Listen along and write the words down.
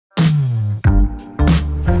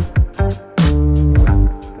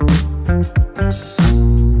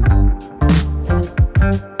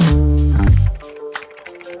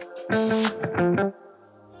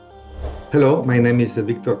Hello, my name is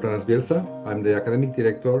Victor Planas-Bielsa. I'm the academic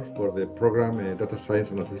director for the program Data Science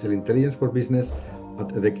and Artificial Intelligence for Business at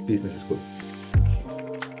EDHEC Business School.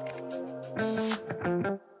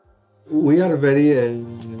 We are very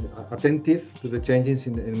attentive to the changes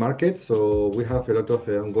in the market, so we have a lot of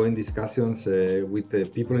ongoing discussions with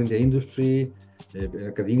people in the industry,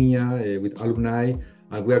 academia, with alumni,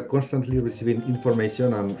 and we are constantly receiving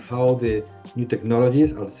information on how the new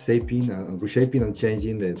technologies are shaping and reshaping and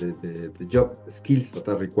changing the job skills that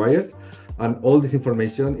are required. And all this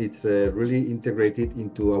information is really integrated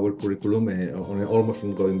into our curriculum on an almost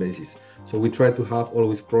ongoing basis. So we try to have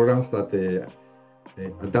always programs that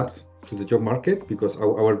adapt to the job market, because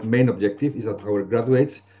our main objective is that our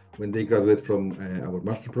graduates, when they graduate from our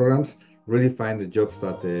master programs, really find the jobs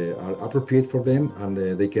that are appropriate for them, and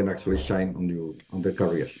they can actually shine on their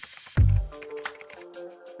careers.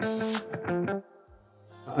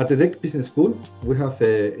 At the EDHEC Business School, we have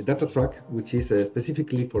a data track which is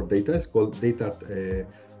specifically for data. It's called Data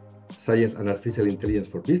Science and Artificial Intelligence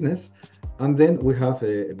for Business. And then we have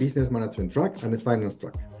a business management track and a finance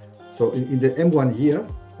track. So in the M1 year,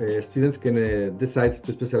 students can decide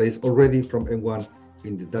to specialize already from M1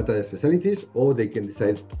 in the data specialties, or they can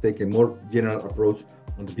decide to take a more general approach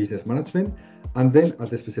on the business management. And then at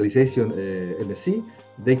the specialization MSc,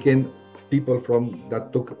 people from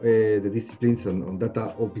that took the disciplines on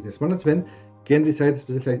data or business management can decide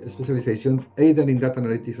specialization either in data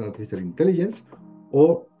analytics and artificial intelligence,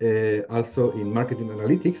 or also in marketing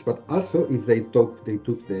analytics. But also, if they took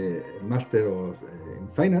the master or in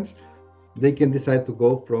finance, they can decide to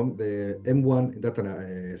go from the M1 data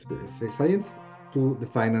science to the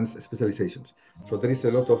finance specializations. So there is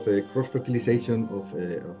a lot of cross-fertilization of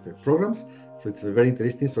programs. So it's very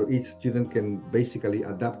interesting. So each student can basically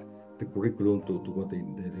adapt the curriculum to what they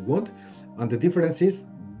want. And the difference is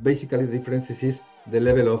the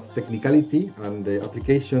level of technicality and the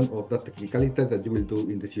application of that technicality that you will do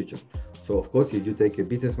in the future. So of course, if you take a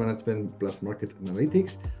business management plus market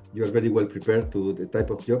analytics, you are very well prepared to the type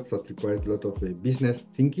of jobs that require a lot of business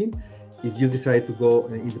thinking. If you decide to go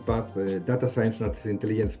in the path data science and artificial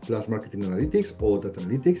intelligence plus marketing analytics or data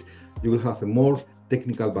analytics, you will have a more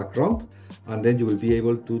technical background, and then you will be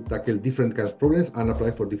able to tackle different kinds of problems and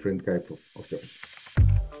apply for different kinds of jobs.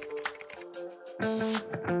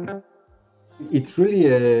 It's really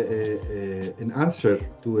an answer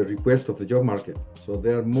to a request of the job market. So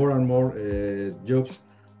there are more and more jobs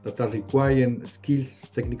that are requiring skills,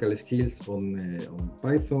 technical skills on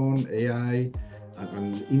Python, AI,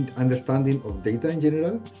 and understanding of data in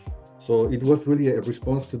general. So it was really a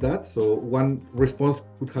response to that. So one response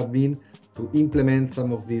could have been to implement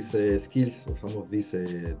some of these skills or some of these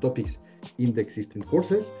topics in the existing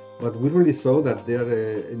courses. But we really saw that there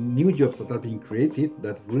are new jobs that are being created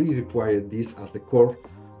that really require this as the core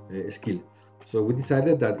skill. So we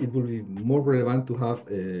decided that it would be more relevant to have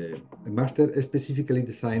a master specifically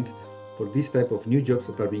designed for this type of new jobs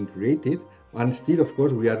that are being created. And still, of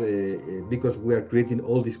course, we are because we are creating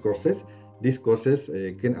all these courses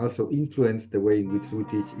can also influence the way in which we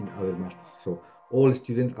teach in other masters. So all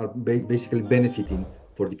students are basically benefiting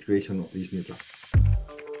for the creation of these new jobs.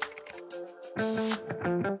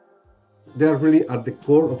 They are really at the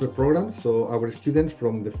core of the program. So our students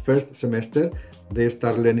from the first semester, they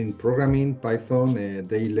start learning programming, Python,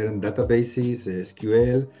 they learn databases,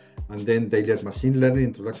 SQL, and then they learn machine learning,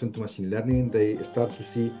 introduction to machine learning. They start to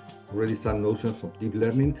see already some notions of deep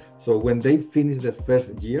learning. So when they finish the first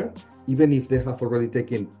year, even if they have already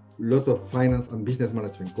taken a lot of finance and business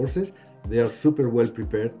management courses, they are super well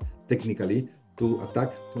prepared technically to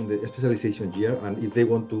attack on the specialization year. And if they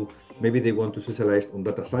want to, maybe they want to specialize on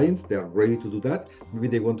data science, they are ready to do that. Maybe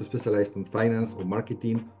they want to specialize on finance or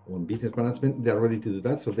marketing or on business management, they are ready to do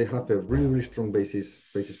that. So they have a really, really strong basis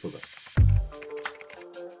for that.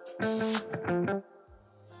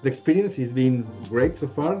 The experience has been great so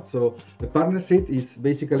far. So the partnership is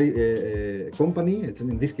basically a company,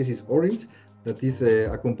 in this case is Orange, that is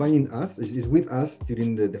accompanying us, is with us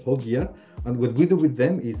during the whole year. And what we do with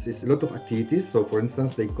them is a lot of activities. So for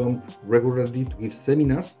instance, they come regularly to give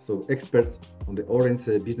seminars. So experts on the Orange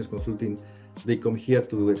business consulting, they come here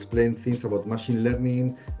to explain things about machine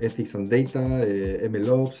learning, ethics and data,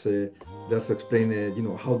 MLOps. They also explain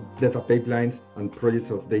how data pipelines and projects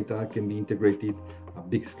of data can be integrated at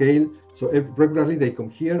big scale. So regularly they come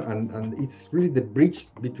here, and it's really the bridge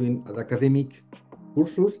between the academic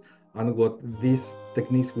courses and what these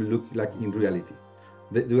techniques will look like in reality.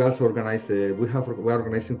 We also organize, we're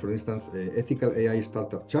organizing, for instance, Ethical AI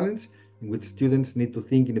Startup Challenge, in which students need to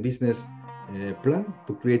think in a business plan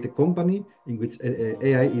to create a company in which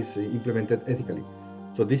AI is implemented ethically.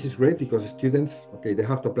 So this is great because students, okay, they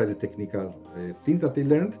have to apply the technical things that they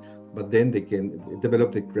learned, but then they can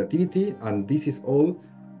develop the creativity, and this is all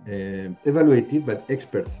evaluated by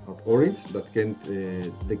experts at Orange that came,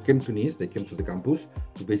 they came to Nice, they came to the campus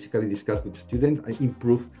to basically discuss with students and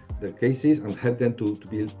improve their cases and help them to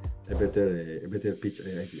build a better pitch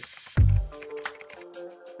idea.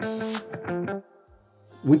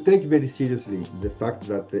 We take very seriously the fact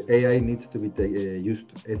that the AI needs to be used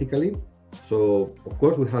ethically. So, of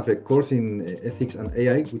course, we have a course in ethics and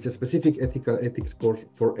AI, which is a specific ethics course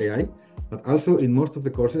for AI, but also in most of the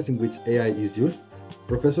courses in which AI is used,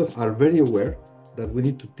 professors are very aware that we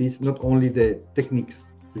need to teach not only the techniques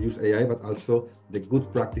to use AI, but also the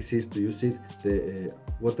good practices to use it,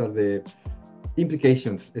 what are the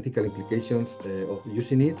implications, ethical implications of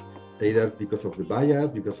using it, either because of the bias,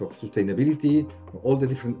 because of sustainability, all the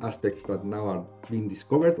different aspects that now are being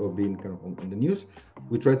discovered or being kind of on the news.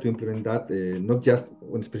 We try to implement that not just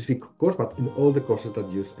on a specific course, but in all the courses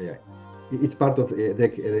that use AI. It's part of the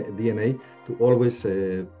DNA to always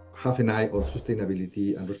have an eye on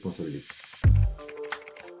sustainability and responsibility.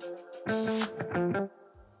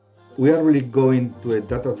 We are really going to a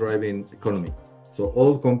data-driven economy. So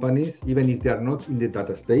all companies, even if they are not in the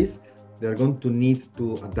data space, they are going to need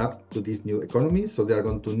to adapt to this new economy. So they are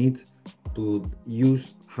going to need to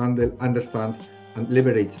use, handle, understand, and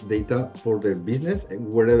leverage data for their business,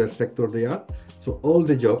 wherever sector they are. So all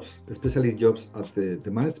the jobs, especially jobs at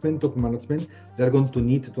the management, top management, they are going to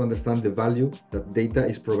need to understand the value that data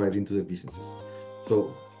is providing to the businesses.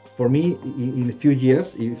 So for me, in a few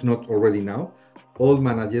years, if not already now, all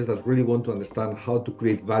managers that really want to understand how to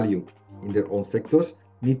create value in their own sectors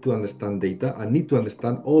need to understand data and need to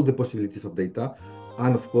understand all the possibilities of data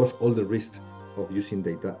and, of course, all the risks of using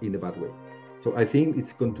data in a bad way. So I think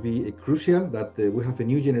it's going to be crucial that we have a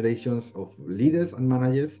new generations of leaders and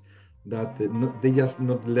managers that they just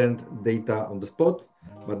not learned data on the spot,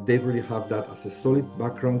 but they really have that as a solid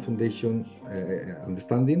background foundation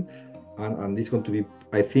understanding. And it's going to be,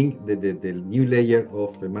 I think, the new layer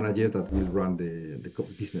of the managers that will run the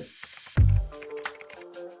business.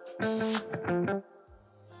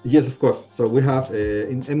 Yes, of course. So we have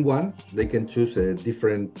in M1, they can choose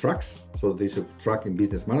different tracks. So there's a track in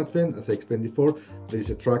business management, as I explained before. There is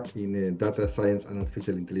a track in data science and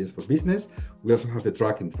artificial intelligence for business. We also have a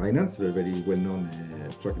track in finance, a very well-known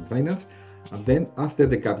track in finance. And then after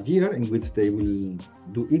the gap year, in which they will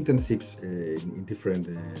do internships in different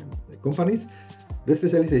companies, the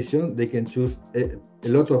specialization, they can choose a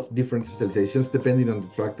lot of different specializations depending on the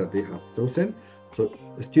track that they have chosen. So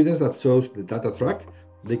students that chose the data track,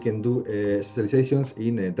 they can do specializations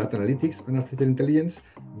in data analytics and artificial intelligence.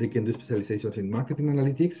 They can do specializations in marketing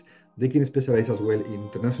analytics. They can specialize as well in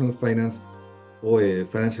international finance or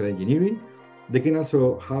financial engineering. They can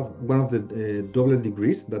also have one of the double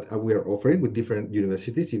degrees that we are offering with different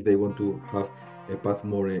universities if they want to have a path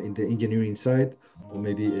more in the engineering side or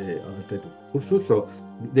maybe other type of courses. So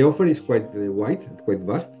the offer is quite wide, quite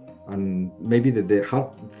vast, and maybe the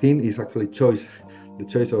hard thing is actually choice. The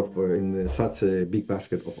choice of in such a big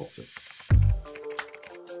basket of options.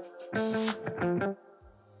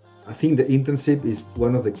 I think the internship is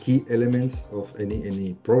one of the key elements of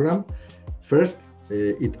any program. First,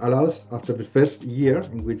 it allows, after the first year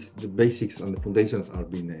in which the basics and the foundations are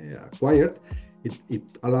being acquired, it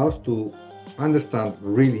allows to understand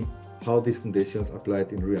really how these foundations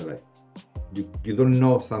applied in real life. You don't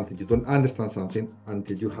know something, you don't understand something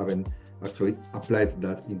until you haven't actually applied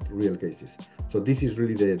that in real cases. So this is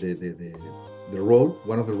really the role,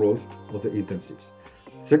 one of the roles of the internships.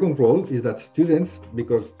 Second role is that students,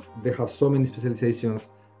 because they have so many specializations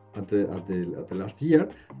at the last year,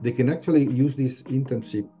 they can actually use these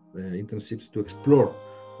internships to explore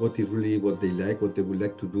what is really what they like, what they would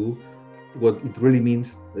like to do, what it really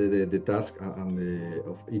means, the task and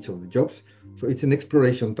of each of the jobs. So it's an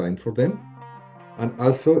exploration time for them. And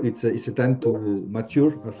also, it's a time to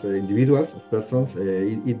mature as individuals, as persons.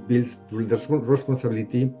 It builds the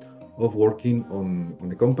responsibility of working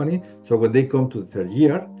on a company. So when they come to the third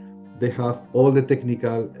year, they have all the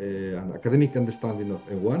technical and academic understanding of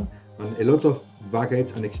M1 and a lot of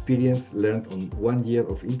baggage and experience learned on 1 year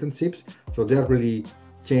of internships. So they are really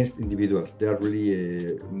changed individuals. They are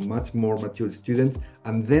really much more mature students,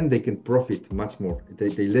 and then they can profit much more.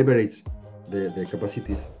 They leverage the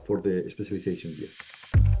capacities for the specialization year.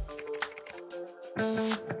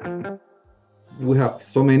 We have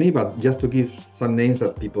so many, but just to give some names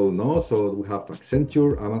that people know. So we have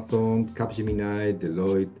Accenture, Amazon, Capgemini,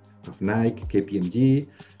 Deloitte, have Nike, KPMG,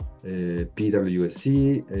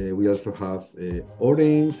 PwC. We also have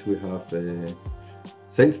Orange, we have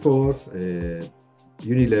Salesforce,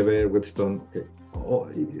 Unilever, Webstone. Okay.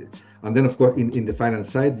 And then, of course, in the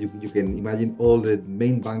finance side, you can imagine all the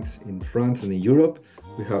main banks in France and in Europe.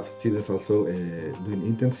 We have students also doing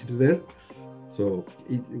internships there. So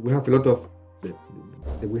we have a lot of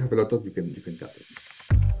you can gather.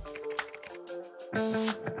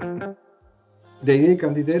 The ideal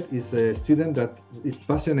candidate is a student that is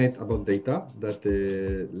passionate about data, that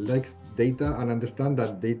likes data and understands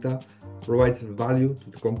that data provides value to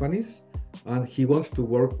the companies, and he wants to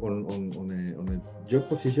work on a job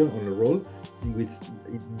position, on a role in which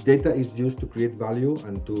data is used to create value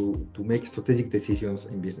and to make strategic decisions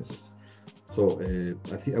in businesses. So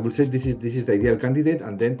I would say this is the ideal candidate,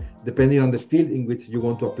 and then depending on the field in which you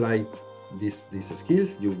want to apply these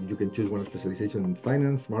skills, you can choose one specialization in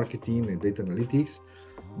finance, marketing, and data analytics.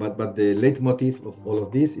 But the leitmotif of all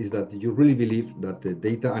of this is that you really believe that the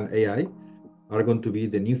data and AI are going to be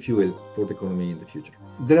the new fuel for the economy in the future.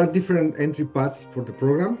 There are different entry paths for the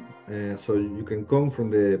program. So you can come from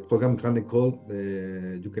the program Grande École.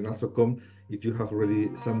 You can also come if you have already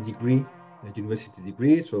some degree, a university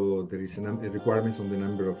degree. So there is a requirements on the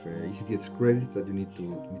number of ECTS credits that you need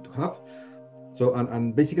to have. So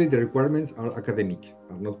and basically the requirements are academic,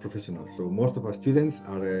 are not professional. So most of our students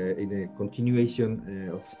are in a continuation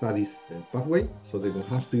of studies pathway. So they don't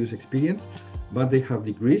have to use experience, but they have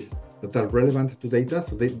degrees that are relevant to data.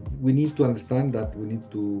 So we need to understand that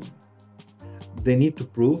they need to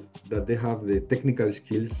prove that they have the technical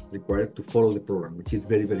skills required to follow the program, which is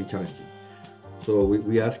very, very challenging. So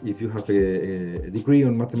we ask if you have a degree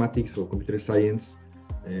on mathematics or computer science,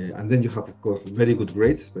 and then you have, of course, very good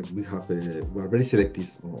grades, but we are very selective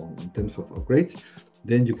in terms of grades,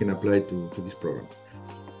 then you can apply to this program.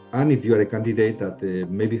 And if you are a candidate that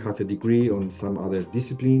maybe have a degree on some other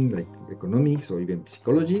discipline like economics or even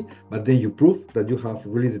psychology, but then you prove that you have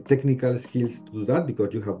really the technical skills to do that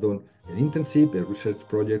because you have done an internship, a research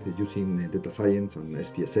project using data science and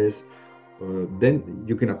SPSS, then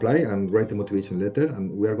you can apply and write a motivation letter.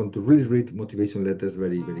 And we are going to really read motivation letters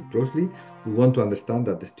very, very closely. We want to understand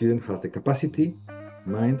that the student has the capacity,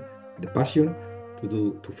 mind, the passion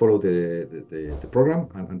to follow the program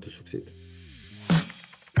and to succeed.